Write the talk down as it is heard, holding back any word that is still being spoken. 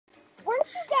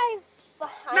Aren't you guys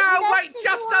behind Now us wait this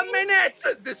just a morning?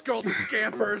 minute! This girl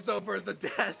scampers over the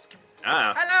desk.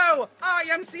 Ah. Hello, I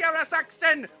am Sierra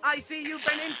Saxton. I see you've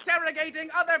been interrogating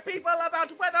other people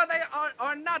about whether they are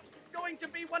or not going to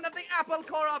be one of the Apple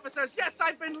Corps officers. Yes,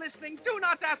 I've been listening. Do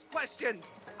not ask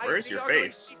questions. Where's your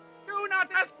face? Do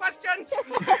not ask questions.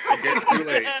 I guess too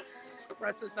late.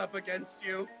 Press us up against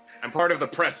you. I'm part of the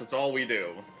press. It's all we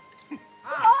do.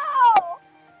 Oh!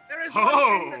 There is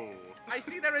one thing I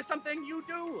see there is something you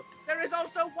do. There is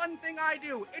also one thing I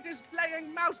do. It is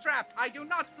playing Mousetrap. I do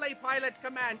not play Pilot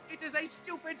Command. It is a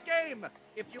stupid game.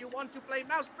 If you want to play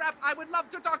Mousetrap, I would love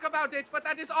to talk about it, but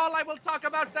that is all I will talk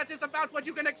about. That is about what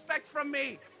you can expect from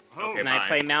me. Okay, Can I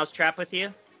play Mousetrap with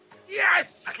you?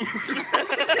 Yes!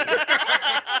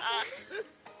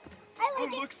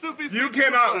 You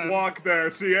cannot walk there.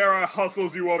 Sierra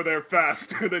hustles you over there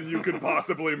faster than you can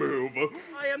possibly move.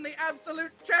 I am the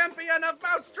absolute champion of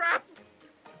Mousetrap.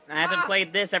 I haven't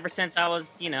played this ever since I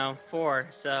was, 4,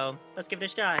 so let's give it a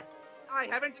shot. I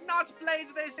haven't not played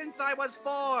this since I was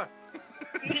 4.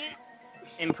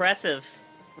 Impressive.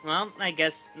 Well, I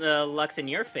guess the luck's in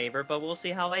your favor, but we'll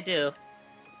see how I do.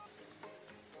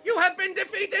 You have been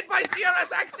defeated by Sierra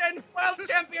Saxon, world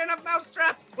champion of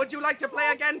Mousetrap. Would you like to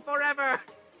play again forever?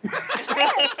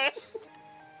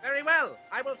 Very well.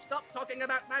 I will stop talking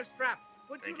about Mousetrap.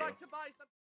 Would you like to buy some...